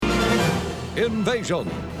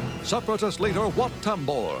Invasion. Separatist leader Wat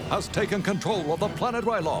Tambor has taken control of the planet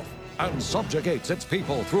Ryloth and subjugates its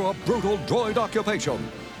people through a brutal droid occupation.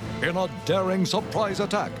 In a daring surprise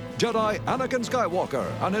attack, Jedi Anakin Skywalker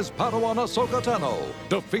and his Padawan Ahsoka Tano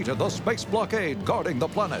defeated the space blockade guarding the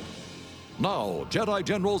planet. Now, Jedi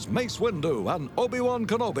Generals Mace Windu and Obi-Wan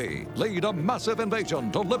Kenobi lead a massive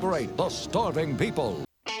invasion to liberate the starving people.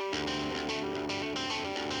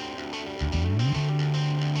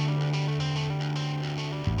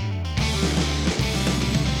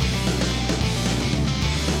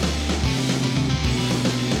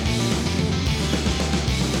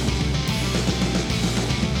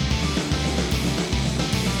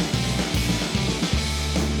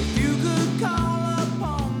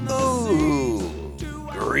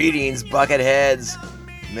 Greetings, Bucketheads.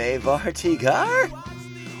 Mevartigar?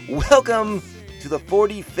 Welcome to the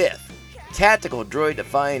 45th Tactical Droid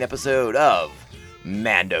Defying episode of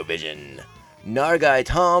Mandovision. Nargai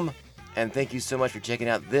Tom, and thank you so much for checking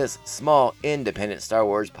out this small, independent Star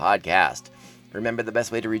Wars podcast. Remember, the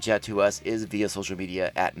best way to reach out to us is via social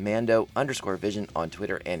media at Mando_Vision on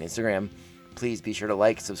Twitter and Instagram. Please be sure to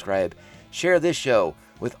like, subscribe, share this show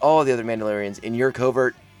with all the other Mandalorians in your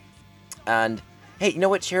covert, and hey, you know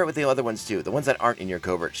what? Share it with the other ones too. The ones that aren't in your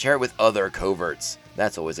covert. Share it with other coverts.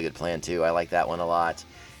 That's always a good plan too. I like that one a lot.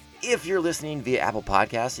 If you're listening via Apple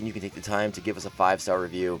Podcasts and you can take the time to give us a 5-star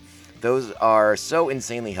review, those are so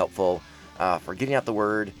insanely helpful for getting out the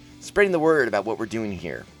word, spreading the word about what we're doing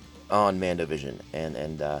here on Mandovision. And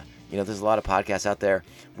you know, there's a lot of podcasts out there.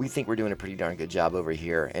 We think we're doing a pretty darn good job over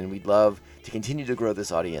here, and we'd love to continue to grow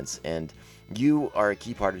this audience. And you are a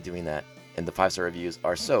key part of doing that. And the 5-star reviews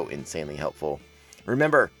are so insanely helpful.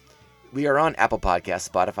 Remember, we are on Apple Podcasts,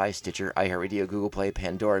 Spotify, Stitcher, iHeartRadio, Google Play,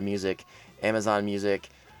 Pandora Music, Amazon Music,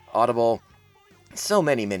 Audible, so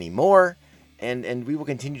many, many more. And we will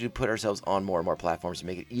continue to put ourselves on more and more platforms to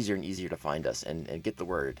make it easier and easier to find us and get the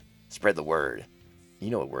word. Spread the word.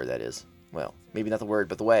 You know what word that is. Well, maybe not the word,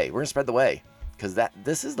 but the way. We're going to spread the way, because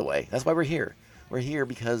this is the way. That's why we're here. We're here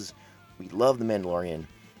because we love The Mandalorian.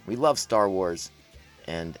 We love Star Wars.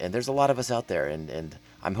 And there's a lot of us out there. And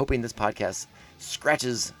I'm hoping this podcast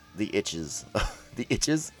scratches the itches. The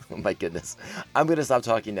itches? Oh my goodness. I'm going to stop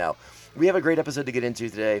talking now. We have a great episode to get into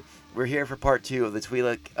today. We're here for part 2 of the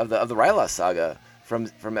Twi'lek of the Ryloth saga from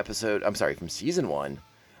season 1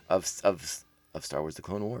 of Star Wars: The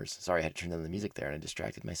Clone Wars. Sorry, I had to turn down the music there and I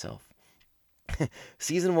distracted myself.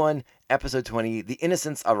 Season 1, episode 20, The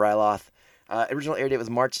Innocence of Ryloth. Original air date was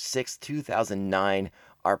March 6, 2009.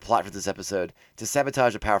 Our plot for this episode: to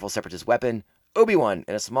sabotage a powerful separatist weapon, Obi-Wan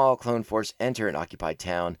and a small clone force enter an occupied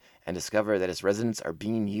town and discover that its residents are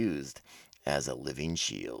being used as a living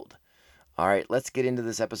shield. All right, let's get into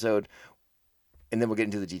this episode, and then we'll get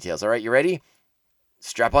into the details. All right, you ready?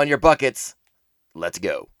 Strap on your buckets. Let's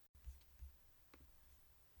go.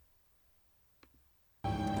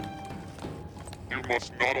 You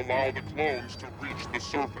must not allow the clones to reach the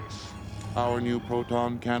surface. Our new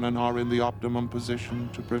proton cannon are in the optimum position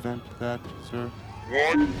to prevent that, sir.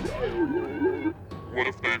 What? What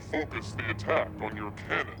if they focus the attack on your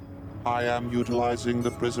cannon? I am utilizing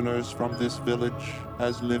the prisoners from this village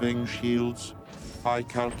as living shields. I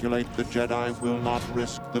calculate the Jedi will not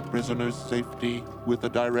risk the prisoners' safety with a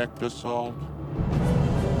direct assault.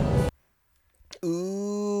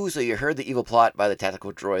 Ooh, so you heard the evil plot by the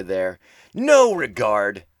tactical droid there. No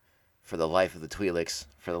regard for the life of the Twi'leks,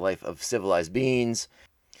 for the life of civilized beings,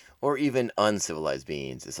 or even uncivilized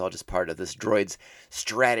beings. It's all just part of this droid's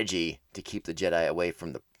strategy to keep the Jedi away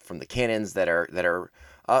from the cannons that are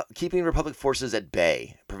keeping Republic forces at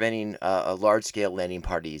bay, preventing large-scale landing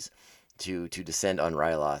parties to descend on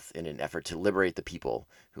Ryloth in an effort to liberate the people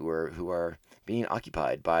who are being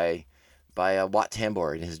occupied by Wat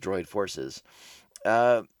Tambor and his droid forces.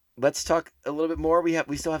 Let's talk a little bit more.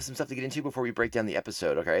 We still have some stuff to get into before we break down the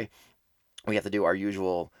episode. Okay, we have to do our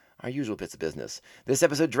usual bits of business. This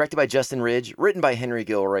episode directed by Justin Ridge, written by Henry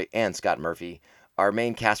Gilroy and Scott Murphy. Our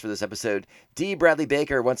main cast for this episode: D. Bradley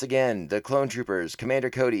Baker, once again, the Clone Troopers, Commander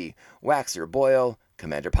Cody, Waxer Boyle,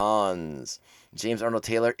 Commander Pons. James Arnold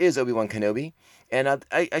Taylor is Obi-Wan Kenobi. And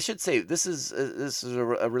I should say, this is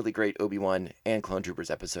a really great Obi-Wan and Clone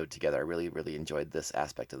Troopers episode together. I really, really enjoyed this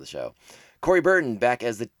aspect of the show. Corey Burton back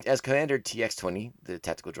as Commander TX-20, the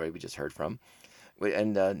tactical droid we just heard from,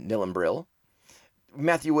 and Nilam Brill.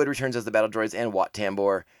 Matthew Wood returns as the battle droids and Wat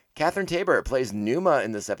Tambor. Catherine Tabor plays Numa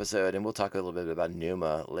in this episode, and we'll talk a little bit about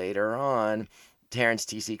Numa later on. Terrence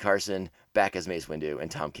T.C. Carson back as Mace Windu,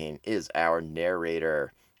 and Tom Kane is our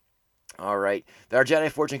narrator. All right, our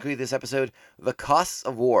Jedi fortune cookie this episode: the costs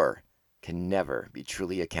of war can never be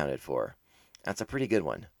truly accounted for. That's a pretty good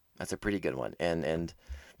one. That's a pretty good one, and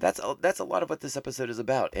that's a lot of what this episode is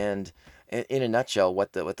about. And in a nutshell,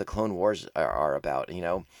 what the Clone Wars are about.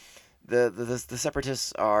 The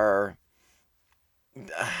Separatists are.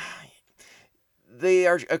 They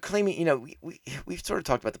are claiming, we've sort of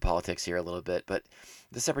talked about the politics here a little bit, but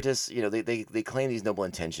the Separatists, they claim these noble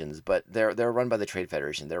intentions, but they're run by the Trade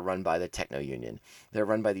Federation, they're run by the Techno Union, they're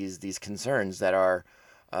run by these concerns that are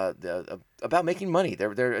about making money.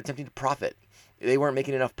 They're attempting to profit. They weren't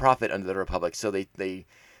making enough profit under the Republic, so they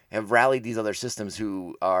have rallied these other systems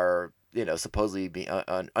who are, supposedly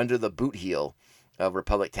under the boot heel of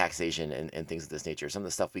Republic taxation and things of this nature. Some of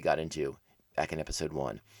the stuff we got into back in episode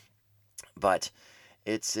 1. But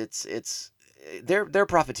they're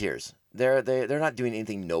profiteers. They're not doing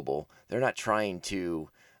anything noble. They're not trying to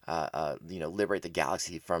liberate the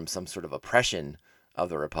galaxy from some sort of oppression of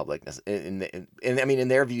the Republic. And I mean, in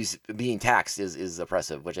their views, being taxed is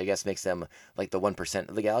oppressive, which I guess makes them like the 1%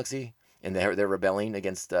 of the galaxy. And they're rebelling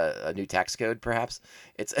against a new tax code, perhaps.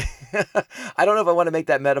 It's I don't know if I want to make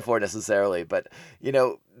that metaphor necessarily, but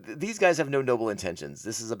these guys have no noble intentions.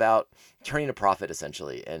 This is about turning a profit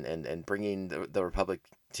essentially, and bringing the Republic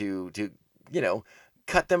to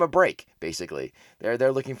cut them a break. Basically,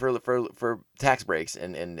 they're looking for tax breaks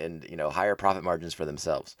and higher profit margins for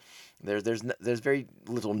themselves. There's very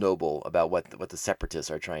little noble about what the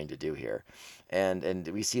Separatists are trying to do here, and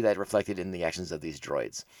we see that reflected in the actions of these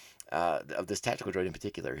droids. Of this tactical droid in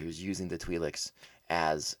particular, who's using the Twi'leks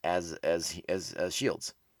as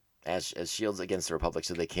shields, as shields against the Republic,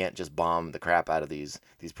 so they can't just bomb the crap out of these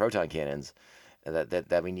proton cannons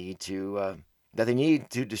that we need to that they need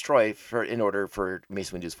to destroy in order for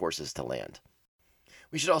Mace Windu's forces to land.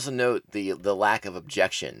 We should also note the lack of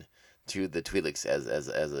objection to the Twi'leks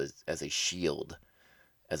as a shield,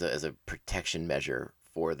 as a protection measure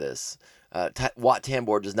for this. Wat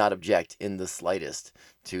Tambor does not object in the slightest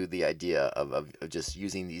to the idea of just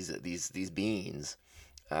using these beings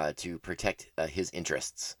to protect his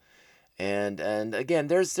interests. And again,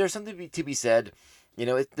 there's something to be said.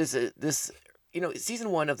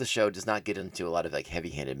 Season 1 of the show does not get into a lot of like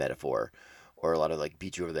heavy-handed metaphor or a lot of like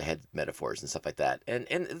beat you over the head metaphors and stuff like that. And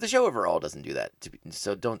the show overall doesn't do that.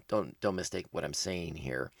 So don't mistake what I'm saying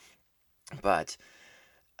here. But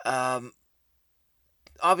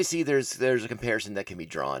obviously, there's a comparison that can be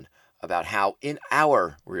drawn about how in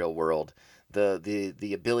our real world,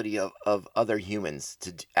 the ability of other humans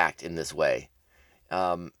to act in this way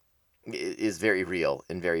is very real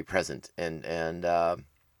and very present. And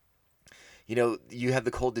you have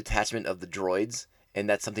the cold detachment of the droids, and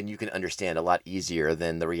that's something you can understand a lot easier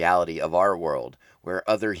than the reality of our world, where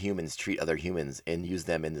other humans treat other humans and use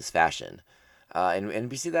them in this fashion.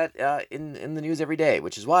 And we see that in the news every day,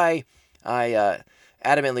 which is why I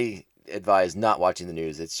adamantly advise not watching the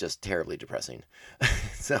news. It's just terribly depressing.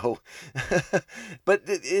 So, but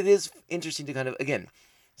it is interesting to kind of, again,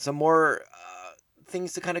 some more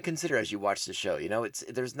things to kind of consider as you watch the show.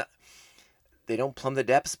 They don't plumb the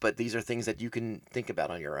depths, but these are things that you can think about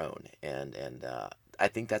on your own. And I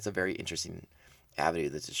think that's a very interesting avenue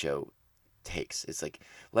that the show takes. It's like,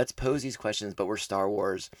 let's pose these questions, but we're Star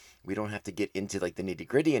Wars. We don't have to get into like the nitty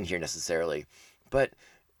gritty in here necessarily, but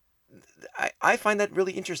I find that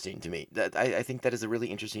really interesting to me. I think that is a really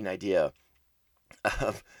interesting idea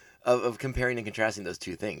of comparing and contrasting those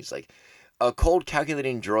two things. Like a cold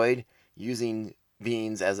calculating droid using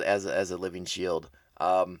beings as a living shield.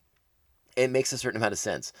 It makes a certain amount of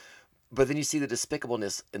sense. But then you see the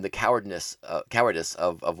despicableness and the cowardice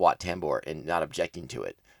of Wat Tambor in not objecting to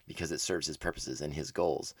it because it serves his purposes and his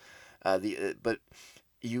goals. But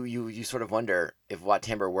you sort of wonder if Wat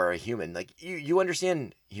Tambor were a human. Like you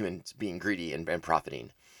understand humans being greedy and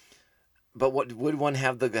profiting, but what would one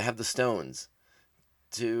have the stones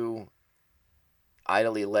to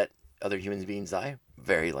idly let other human beings die?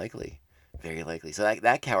 Very likely. So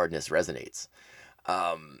that cowardness resonates.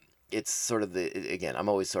 It's sort of again, I'm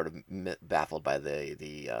always sort of baffled by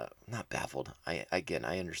not baffled. I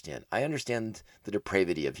understand. I understand the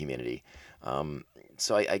depravity of humanity.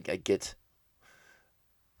 So I get.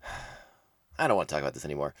 I don't want to talk about this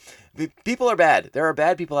anymore. People are bad. There are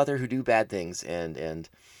bad people out there who do bad things, and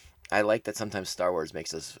I like that sometimes Star Wars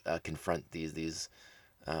makes us confront these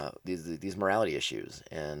morality issues.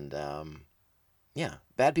 And yeah,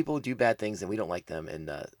 bad people do bad things, and we don't like them, and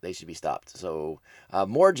they should be stopped. So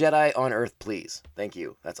more Jedi on Earth, please. Thank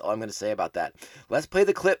you. That's all I'm going to say about that. Let's play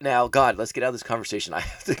the clip now. God, let's get out of this conversation. I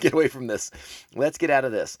have to get away from this. Let's get out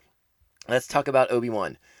of this. Let's talk about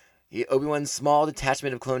Obi-Wan. Obi-Wan's small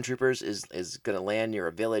detachment of clone troopers is going to land near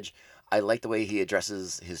a village. I like the way he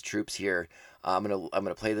addresses his troops here. I'm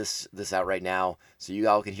gonna play this out right now so you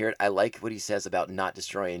all can hear it. I like what he says about not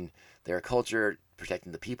destroying their culture,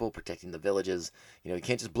 protecting the people, protecting the villages. You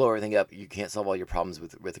can't just blow everything up. You can't solve all your problems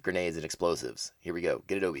with grenades and explosives. Here we go.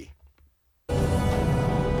 Get it, Obi.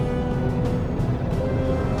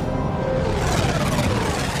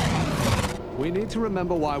 We need to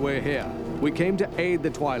remember why we're here. We came to aid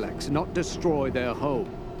the Twi'leks, not destroy their home.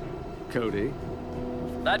 Cody?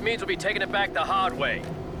 That means we'll be taking it back the hard way.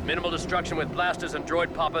 Minimal destruction with blasters and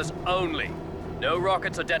droid poppers only. No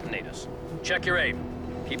rockets or detonators. Check your aim.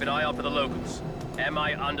 Keep an eye out for the locals. Am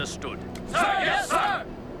I understood? Sir, yes, sir!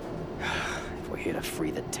 If we're here to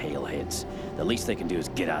free the tailheads, the least they can do is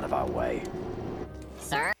get out of our way.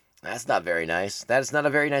 Sir? That's not very nice. That is not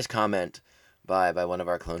a very nice comment by one of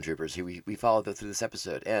our clone troopers who we followed through this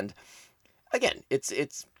episode. And again, it's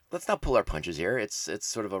let's not pull our punches here. It's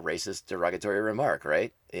sort of a racist, derogatory remark,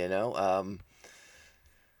 right?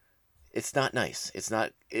 It's not nice. It's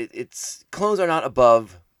not. It's clones are not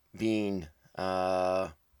above being,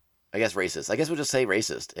 I guess, racist. I guess we'll just say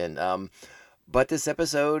racist. And but this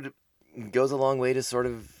episode goes a long way to sort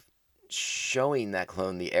of showing that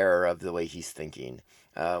clone the error of the way he's thinking.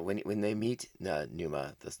 When they meet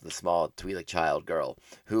Numa, the small Twi'lek child girl,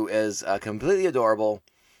 who is completely adorable,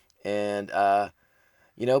 and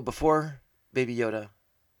before Baby Yoda,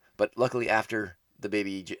 but luckily after the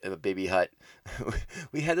baby Hutt,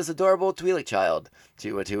 we had this adorable Twi'lek child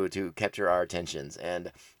to capture our attentions.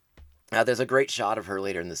 And there's a great shot of her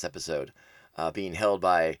later in this episode, being held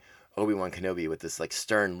by Obi-Wan Kenobi with this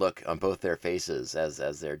stern look on both their faces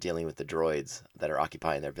as they're dealing with the droids that are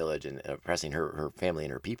occupying their village and oppressing her family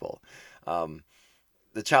and her people.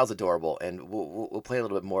 The child's adorable, and we'll play a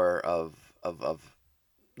little bit more of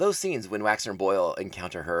those scenes when Waxer and Boyle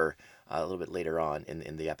encounter her a little bit later on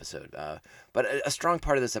in the episode. But a strong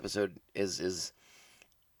part of this episode is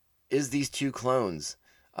these two clones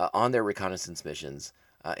on their reconnaissance missions,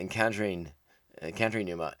 encountering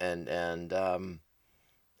Numa, and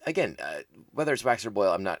again, whether it's Waxer or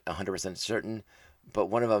Boyle, I'm not 100% certain, but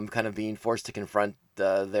one of them kind of being forced to confront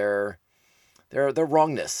their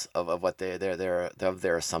wrongness of what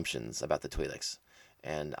their assumptions about the Twi'leks.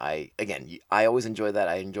 And I always enjoy that.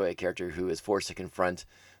 I enjoy a character who is forced to confront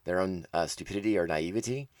their own stupidity or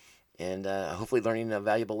naivety, and hopefully learning a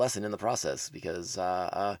valuable lesson in the process. Because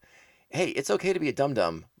hey, it's okay to be a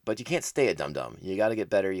dum-dum, but you can't stay a dum-dum. You got to get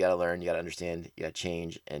better. You got to learn. You got to understand. You got to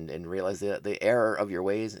change and realize the error of your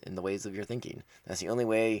ways and the ways of your thinking. That's the only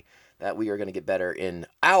way that we are going to get better in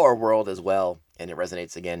our world as well. And it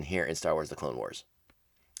resonates again here in Star Wars: The Clone Wars.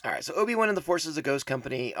 All right, so Obi-Wan and the forces of Ghost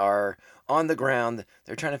Company are on the ground.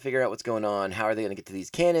 They're trying to figure out what's going on. How are they going to get to these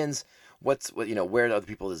cannons? Where are the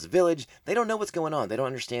people of this village? They don't know what's going on. They don't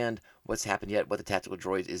understand what's happened yet, what the tactical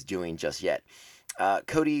droid is doing just yet.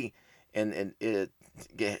 Cody and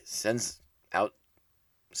sends out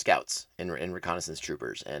scouts and reconnaissance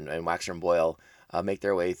troopers, and Waxer and Boyle make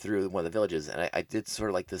their way through one of the villages. And I did sort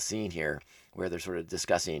of like this scene here where they're sort of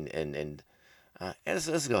discussing, and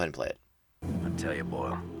let's go ahead and play it. I tell you,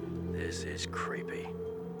 Boyle, this is creepy.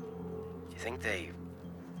 Do you think they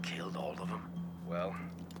killed all of them? Well,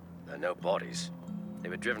 there are no bodies. They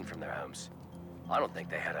were driven from their homes. I don't think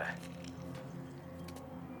they had a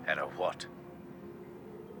what?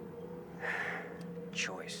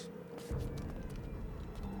 Choice.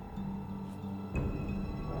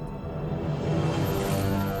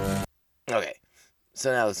 Okay,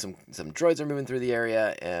 so now some droids are moving through the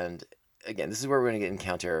area, and again, this is where we're going to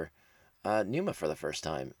encounter Numa for the first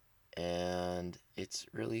time, and it's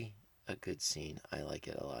really a good scene. I like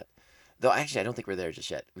it a lot. Though actually, I don't think we're there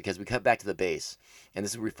just yet, because we cut back to the base, and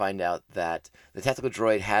this is where we find out that the tactical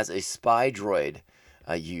droid has a spy droid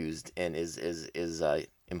used and is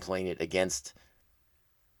employing it against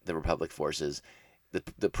the Republic forces.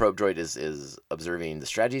 The probe droid is observing the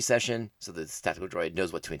strategy session, so that this tactical droid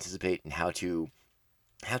knows what to anticipate and how to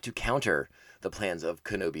counter the plans of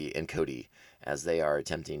Kenobi and Cody as they are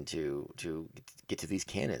attempting to get to these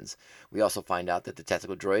cannons. We also find out that the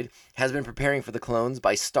tactical droid has been preparing for the clones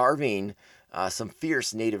by starving some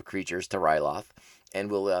fierce native creatures to Ryloth,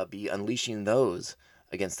 and will be unleashing those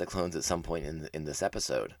against the clones at some point in this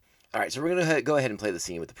episode. All right, so we're gonna go ahead and play the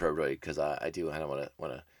scene with the probe droid, because I don't want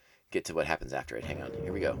to get to what happens after it. Hang on,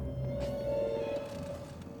 here we go.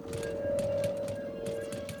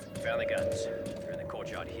 Found the guns. They're in the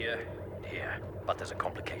courtyard here and here. But there's a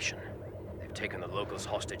complication. They've taken the locals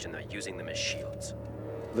hostage and they're using them as shields.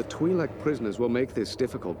 The Twi'lek prisoners will make this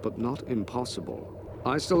difficult, but not impossible.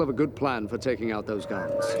 I still have a good plan for taking out those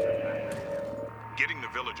guns. Getting the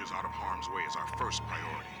villagers out of harm's way is our first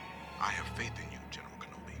priority. I have faith in you, General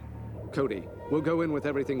Kenobi. Cody, we'll go in with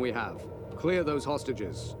everything we have. Clear those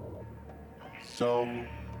hostages. So,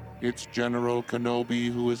 it's General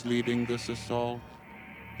Kenobi who is leading this assault.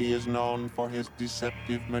 He is known for his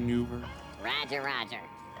deceptive maneuvers. Roger, roger.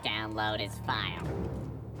 Download his file.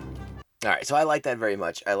 All right, so I like that very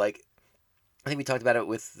much. I think we talked about it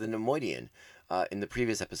with the Neimoidian in the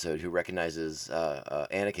previous episode, who recognizes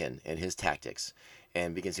Anakin and his tactics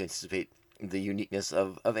and begins to anticipate the uniqueness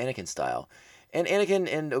of Anakin's style. And Anakin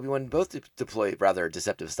and Obi-Wan both deploy rather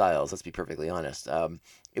deceptive styles, let's be perfectly honest.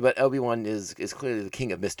 But Obi-Wan is clearly the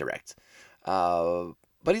king of misdirect. But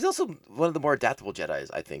he's also one of the more adaptable Jedis,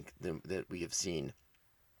 I think, that we have seen.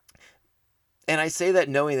 And I say that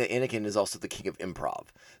knowing that Anakin is also the king of improv.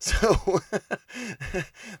 So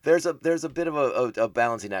there's a bit of a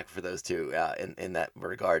balancing act for those two in that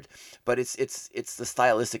regard. But it's the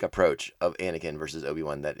stylistic approach of Anakin versus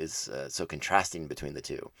Obi-Wan that is so contrasting between the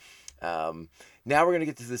two. Now we're going to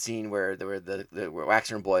get to the scene where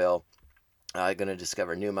Waxer and Boyle are going to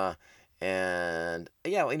discover Numa. And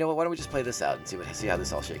yeah, you know what? Why don't we just play this out and see how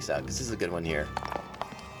this all shakes out? Because this is a good one here.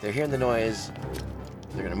 They're hearing the noise.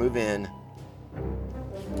 They're going to move in.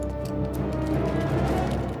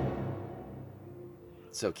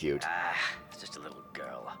 So cute. It's just a little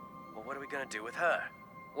girl. Well, what are we gonna do with her?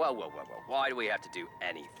 Whoa. Why do we have to do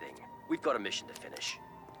anything? We've got a mission to finish.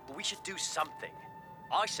 But we should do something.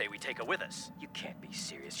 I say we take her with us. You can't be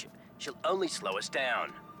serious. She'll only slow us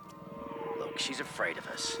down. Look, she's afraid of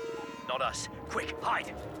us. Not us. Quick,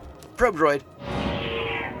 hide! Probe droid.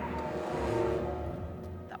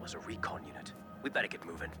 That was a recon unit. We better get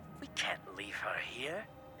moving. We can't leave her here.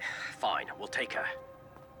 Fine, we'll take her.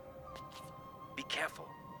 Be careful.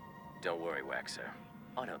 Don't worry, Waxer.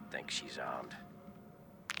 I don't think she's armed.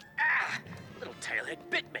 Little tailhead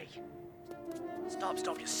bit me. Stop,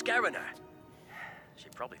 you're scaring her. She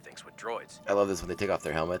probably thinks we're droids. I love this when they take off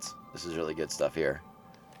their helmets. This is really good stuff here.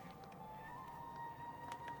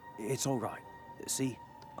 It's all right. See,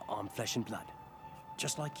 I'm flesh and blood.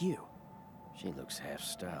 Just like you. She looks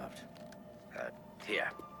half-starved. Here.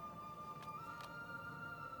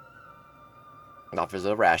 Offers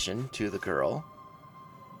a ration to the girl.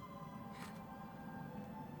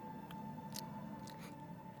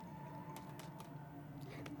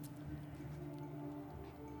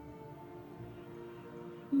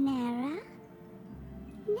 Nara?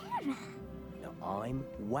 Now, I'm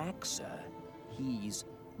Waxer. He's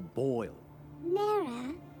Boyle.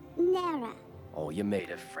 Nara. Oh, you made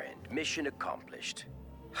a friend. Mission accomplished.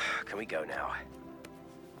 Can we go now?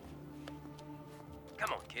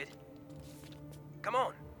 Come on, kid. Come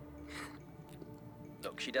on.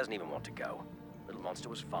 Look, she doesn't even want to go. Little monster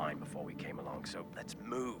was fine before we came along, so let's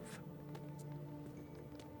move.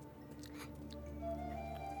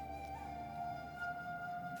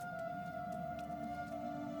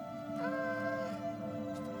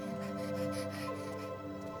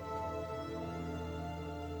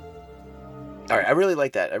 All right, I really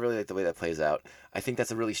like that. I really like the way that plays out. I think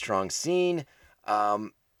that's a really strong scene.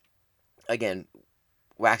 Again,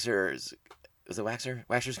 Waxer's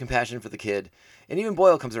compassion for the kid, and even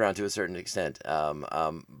Boyle comes around to a certain extent.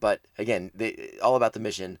 But again, all about the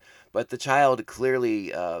mission. But the child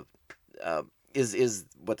clearly is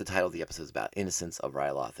what the title of the episode is about: innocence of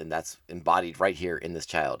Ryloth, and that's embodied right here in this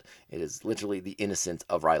child. It is literally the innocence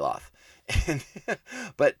of Ryloth. And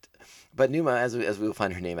but Numa, as we will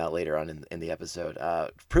find her name out later on in the episode,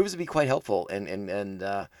 proves to be quite helpful and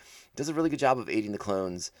does a really good job of aiding the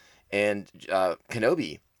clones and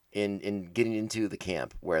Kenobi in getting into the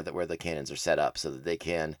camp where the cannons are set up so that they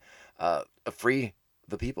can free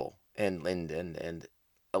the people and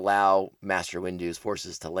allow Master Windu's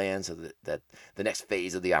forces to land so that the next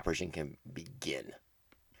phase of the operation can begin.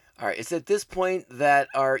 All right, it's at this point that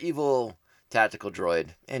our evil tactical droid,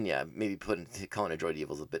 and yeah, maybe calling a droid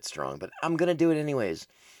evil is a bit strong, but I'm gonna do it anyways.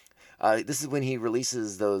 This is when he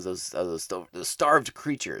releases those starved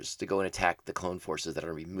creatures to go and attack the clone forces that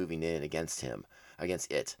are going to be moving in against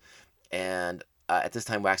it. And at this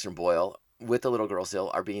time, Waxer and Boyle, with the little girl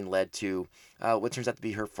still, are being led to what turns out to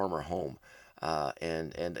be her former home.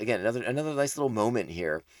 And again, another nice little moment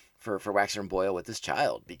here for Waxer and Boyle with this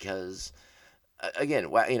child, because again,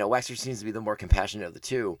 Waxer seems to be the more compassionate of the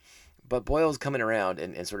two. But Boyle's coming around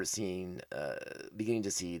and sort of beginning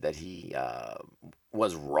to see that he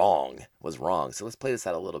was wrong. So let's play this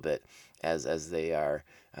out a little bit as they are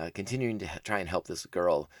continuing to try and help this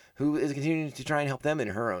girl, who is continuing to try and help them in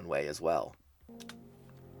her own way as well.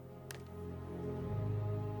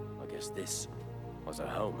 I guess this was her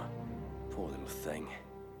home. Poor little thing.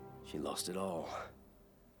 She lost it all.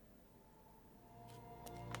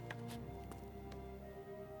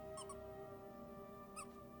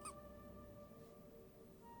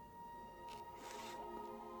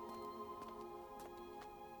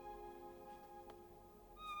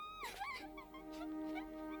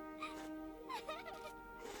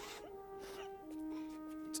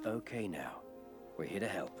 okay now. We're here to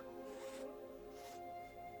help.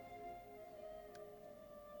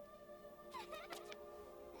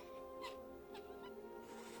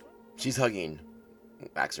 She's hugging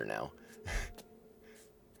Waxer now.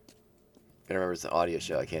 Gotta remember it's an audio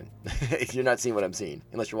show. I can't. You're not seeing what I'm seeing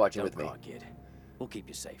unless you're watching with me. Don't cry, kid. We'll keep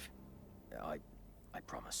you safe. I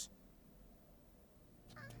promise.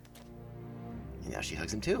 And now she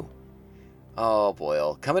hugs him too. Oh,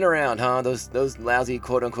 Boyle. Coming around, huh? Those lousy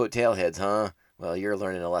quote-unquote tailheads, huh? Well, you're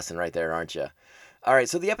learning a lesson right there, aren't you? All right,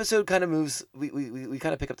 so the episode kind of moves. We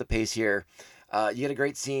kind of pick up the pace here. You get a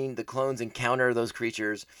great scene. The clones encounter those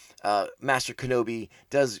creatures. Master Kenobi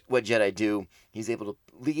does what Jedi do. He's able to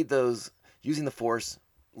lead those, using the Force,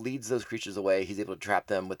 leads those creatures away. He's able to trap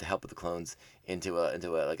them with the help of the clones into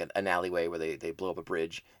an alleyway where they blow up a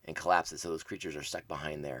bridge and collapse it, so those creatures are stuck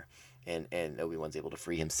behind there. And Obi-Wan's able to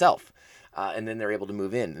free himself. And then they're able to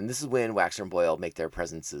move in. And this is when Waxer and Boyle make their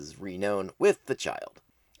presences re-known with the child.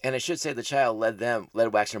 And I should say the child led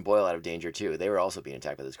Waxer and Boyle out of danger too. They were also being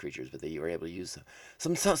attacked by those creatures, but they were able to use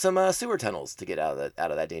some sewer tunnels to get out of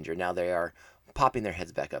that danger. Now they are popping their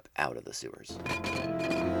heads back up out of the sewers.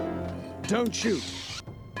 Don't shoot.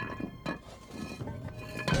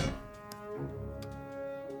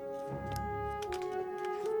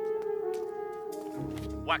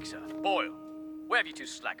 Waxer, Boyle, where have you two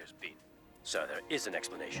slackers been? So there is an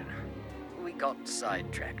explanation. We got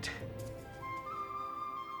sidetracked.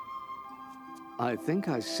 I think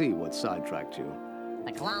I see what sidetracked you.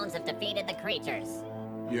 The clones have defeated the creatures.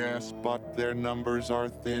 Yes, but their numbers are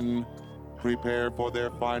thin. Prepare for their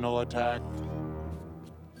final attack.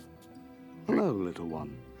 Hello, little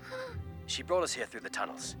one. She brought us here through the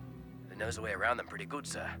tunnels. Who knows the way around them pretty good,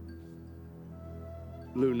 sir.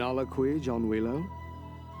 Lunala Qui, John Willow?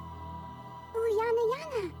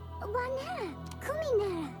 Yana, Wanera,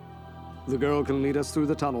 Kuminera. The girl can lead us through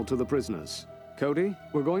the tunnel to the prisoners. Cody,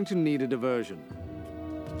 we're going to need a diversion.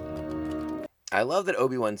 I love that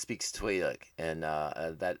Obi-Wan speaks Twi'lek, and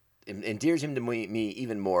that endears him to me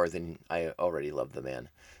even more than I already love the man.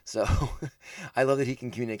 So I love that he can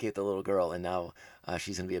communicate with the little girl, and now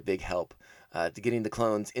she's going to be a big help to getting the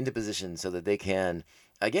clones into position so that they can,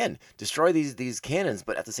 again, destroy these cannons,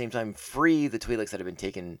 but at the same time free the Twi'leks that have been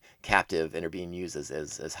taken captive and are being used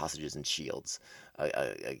as hostages and shields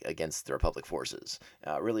against the Republic forces.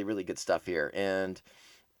 Really, really good stuff here. And,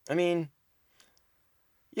 I mean,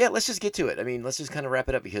 yeah, let's just get to it. I mean, let's just kind of wrap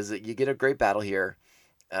it up because you get a great battle here.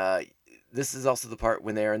 This is also the part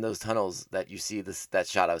when they're in those tunnels that you see that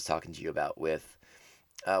shot I was talking to you about with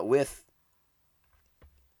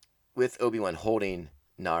Obi-Wan holding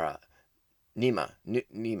Nima,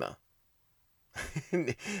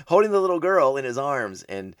 holding the little girl in his arms,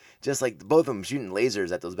 and just like both of them shooting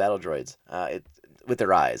lasers at those battle droids, with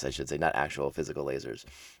their eyes, I should say, not actual physical lasers.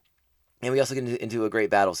 And we also get into a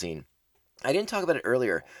great battle scene. I didn't talk about it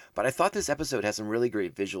earlier, but I thought this episode has some really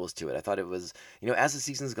great visuals to it. I thought it was, as the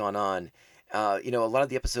season's gone on, a lot of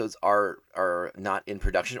the episodes are not in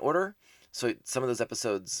production order. So some of those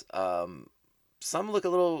episodes, some look a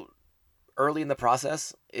little early in the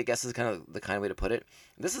process, I guess is kind of the way to put it.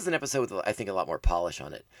 This is an episode with, I think, a lot more polish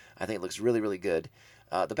on it. I think it looks really, really good.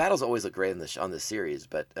 The battles always look great on this series,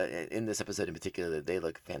 but in this episode in particular, they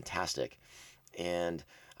look fantastic. And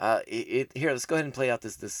here, let's go ahead and play out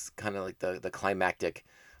this kind of like the climactic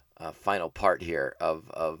final part here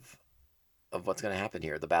of what's going to happen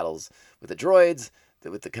here. The battles with the droids,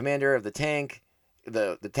 with the commander of the tank,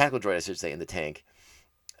 the tactical droid, I should say, in the tank.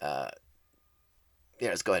 Yeah,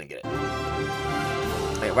 let's go ahead and get it.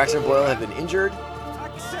 Okay, Waxer and Boyle have been injured.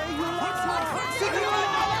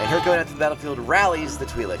 And her going out to the battlefield rallies the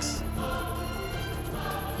Twi'leks.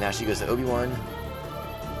 Now she goes to Obi-Wan.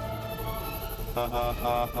 Ha ha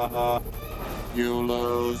ha ha ha. You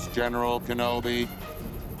lose, General Kenobi.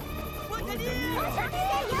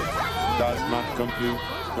 Does not compute.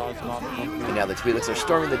 Does not compute. And now the Twi'leks are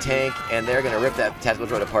storming the tank, and they're going to rip that tactical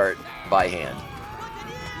droid apart by hand.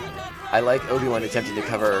 I like Obi-Wan attempting to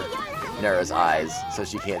cover Nara's eyes so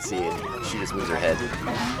she can't see it. She just moves her head.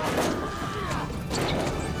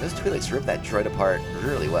 Those Twi'leks rip that droid apart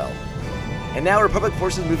really well. And now Republic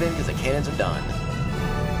forces move in because the cannons are done.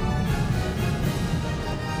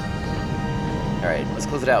 Alright, let's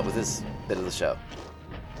close it out with this bit of the show.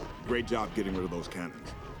 Great job getting rid of those cannons.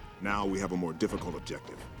 Now we have a more difficult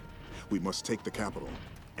objective. We must take the capital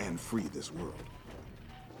and free this world.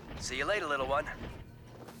 See you later, little one.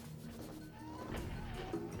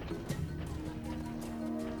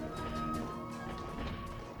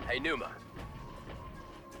 Hey, Numa.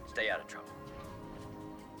 Stay out of trouble.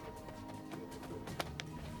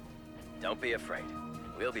 Don't be afraid.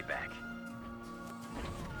 We'll be back.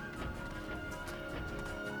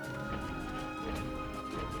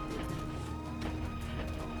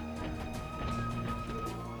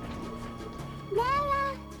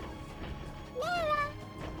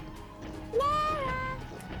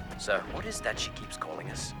 So, what is that she keeps calling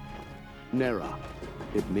us? Nera.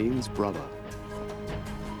 It means brother.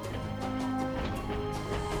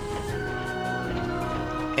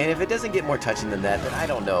 And if it doesn't get more touching than that, then I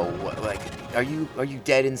don't know. Like, are you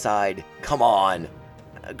dead inside? Come on.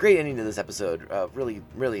 A great ending to this episode.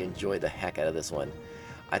 Really enjoyed the heck out of this one.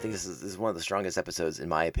 I think this is one of the strongest episodes, in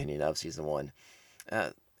my opinion, of season 1.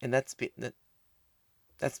 And that's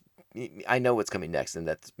I know what's coming next, and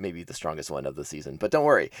that's maybe the strongest one of the season. But don't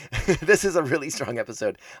worry, this is a really strong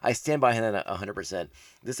episode. I stand by that 100%.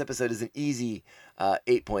 This episode is an easy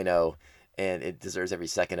 8.0, and it deserves every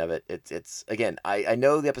second of it. It's again, I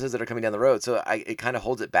know the episodes that are coming down the road, so it kind of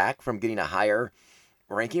holds it back from getting a higher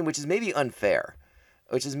ranking, which is maybe unfair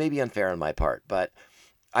on my part, but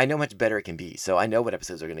I know much better it can be. So I know what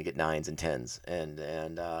episodes are going to get 9s and 10s,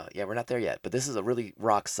 and yeah, we're not there yet. But this is a really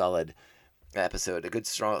rock solid episode, a good,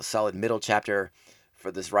 strong, solid middle chapter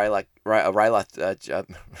for this Ryloth.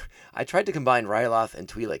 I tried to combine Ryloth and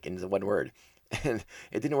Twi'lek into one word, and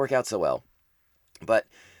it didn't work out so well. But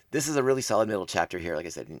this is a really solid middle chapter here. Like I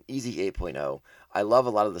said, an easy 8.0. I love a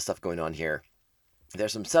lot of the stuff going on here.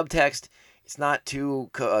 There's some subtext. It's not too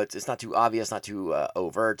obvious, not too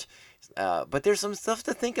overt, but there's some stuff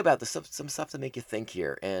to think about. Some stuff to make you think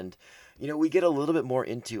here, and we get a little bit more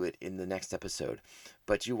into it in the next episode.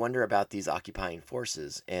 But you wonder about these occupying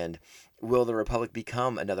forces, and will the Republic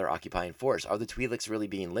become another occupying force? Are the Twi'leks really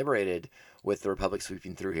being liberated with the Republic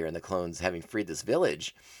sweeping through here and the clones having freed this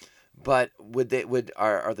village? But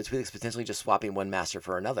are the Twi'leks potentially just swapping one master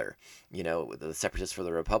for another? The separatists for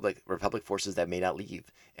the Republic forces that may not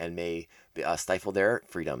leave and may stifle their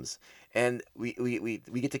freedoms. And we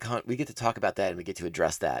get to talk about that, and we get to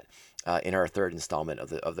address that in our third installment of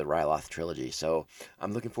the Ryloth trilogy. So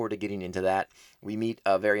I'm looking forward to getting into that. We meet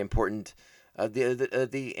a very important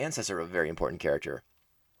the ancestor of a very important character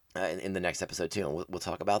in the next episode too, and we'll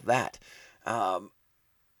talk about that.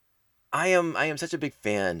 I am such a big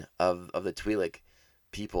fan of the Twi'lek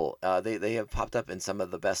people. They have popped up in some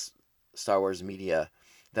of the best Star Wars media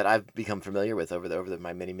that I've become familiar with over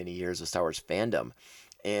my many years of Star Wars fandom,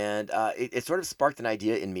 and it sort of sparked an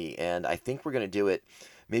idea in me. And I think we're gonna do it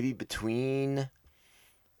maybe between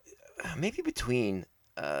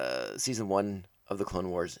season 1 of the Clone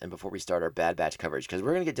Wars and before we start our Bad Batch coverage, because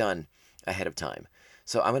we're gonna get done ahead of time.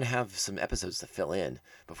 So I'm going to have some episodes to fill in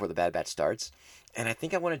before the Bad Batch starts. And I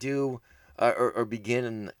think I want to do or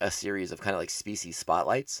begin a series of kind of like species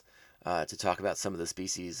spotlights to talk about some of the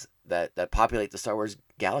species that populate the Star Wars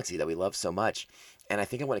galaxy that we love so much. And I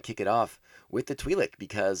think I want to kick it off with the Twi'lek,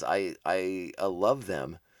 because I love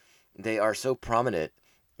them. They are so prominent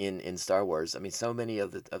in Star Wars. I mean, so many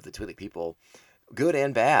of the Twi'lek people, good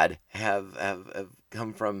and bad, have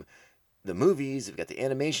come from the movies. We've got the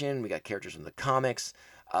animation. We got characters from the comics.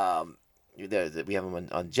 We have them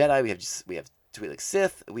on Jedi. We have Twi'lek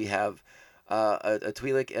Sith. We have a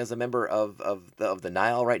Twi'lek as a member of the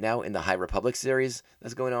Nihil right now in the High Republic series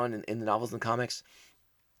that's going on in the novels and comics.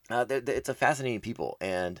 It's a fascinating people,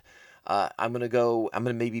 and I'm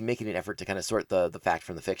gonna maybe make an effort to kind of sort the fact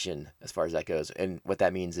from the fiction as far as that goes. And what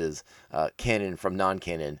that means is canon from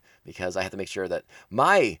non-canon, because I have to make sure that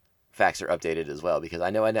my facts are updated as well, because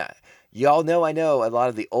I know y'all know I know a lot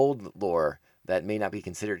of the old lore that may not be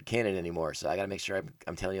considered canon anymore, so I gotta make sure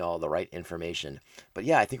I'm telling you all the right information. But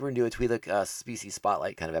yeah, I think we're gonna do a Twi'lek species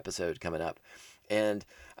spotlight kind of episode coming up. And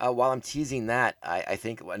while I'm teasing that, I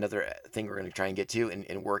think another thing we're gonna try and get to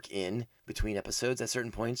and work in between episodes at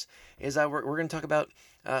certain points is we're gonna talk about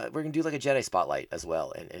we're gonna do like a Jedi spotlight as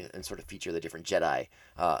well, and sort of feature the different Jedi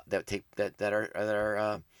that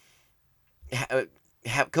are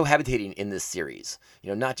cohabitating in this series.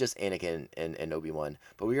 Not just Anakin and Obi-Wan,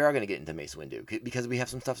 but we are going to get into Mace Windu, because we have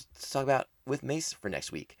some stuff to talk about with Mace for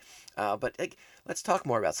next week. But let's talk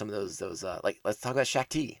more about some of those let's talk about Shaak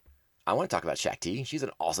Ti. I want to talk about Shaak Ti. She's an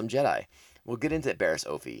awesome Jedi. We'll get into Barriss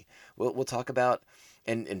Offee. We'll talk about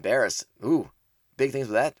and Barriss. Ooh, big things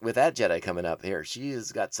with that Jedi coming up here.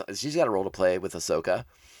 She's got a role to play with Ahsoka.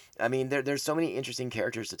 I mean, there's so many interesting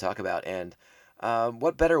characters to talk about, and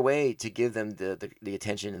what better way to give them the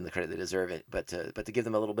attention and the credit they deserve, but to give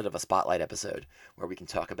them a little bit of a spotlight episode where we can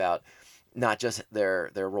talk about not just their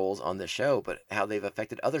roles on the show, but how they've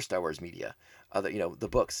affected other Star Wars media, the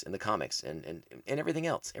books and the comics and everything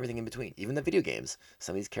else, everything in between, even the video games.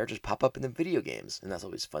 Some of these characters pop up in the video games, and that's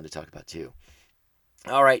always fun to talk about too.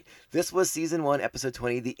 All right, this was season 1, episode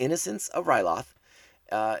 20, The Innocence of Ryloth.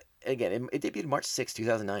 Again, it debuted March 6,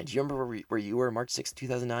 2009. Do you remember where you were March 6,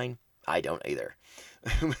 2009? I don't either.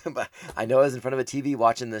 But I know I was in front of a TV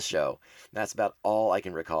watching this show. That's about all I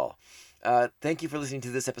can recall. Thank you for listening to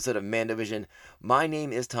this episode of MandoVision. My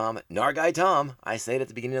name is Tom, Narguy Tom. I say it at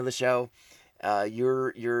the beginning of the show.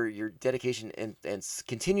 Your dedication and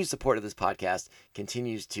continued support of this podcast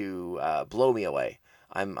continues to blow me away.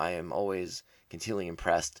 I am always continually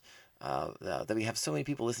impressed that we have so many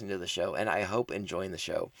people listening to the show, and I hope enjoying the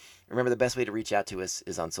show. Remember, the best way to reach out to us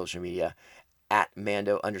is on social media at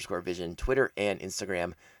Mando_Vision, Twitter and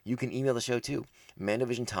Instagram. You can email the show too,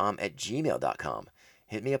 mandovisiontom@gmail.com.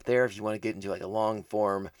 Hit me up there if you want to get into like a long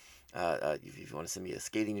form, if you want to send me a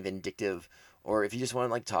scathing vindictive, or if you just want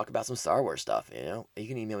to like talk about some Star Wars stuff. You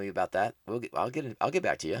can email me about that. I'll get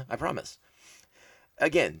back to you. I promise.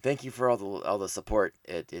 Again, thank you for all the support.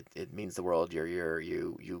 It means the world.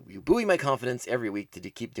 You buoy my confidence every week to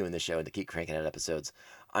keep doing this show and to keep cranking out episodes.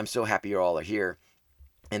 I'm so happy you all are here,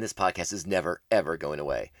 and this podcast is never ever going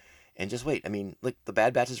away. And just wait. I mean, look, the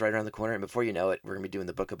Bad Batch is right around the corner, and before you know it, we're gonna be doing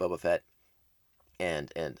the Book of Boba Fett.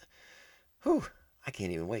 And whew, I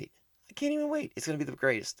can't even wait. It's gonna be the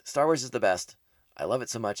greatest. Star Wars is the best. I love it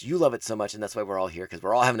so much. You love it so much, and that's why we're all here, because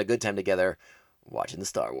we're all having a good time together watching the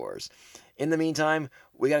Star Wars. In the meantime,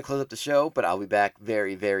 we got to close up the show, but I'll be back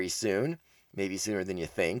very, very soon. Maybe sooner than you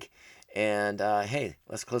think. And, hey,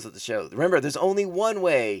 let's close up the show. Remember, there's only one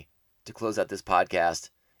way to close out this podcast,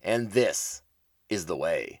 and this is the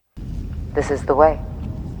way. This is the way.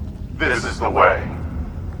 This is the way.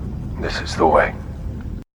 This is the way.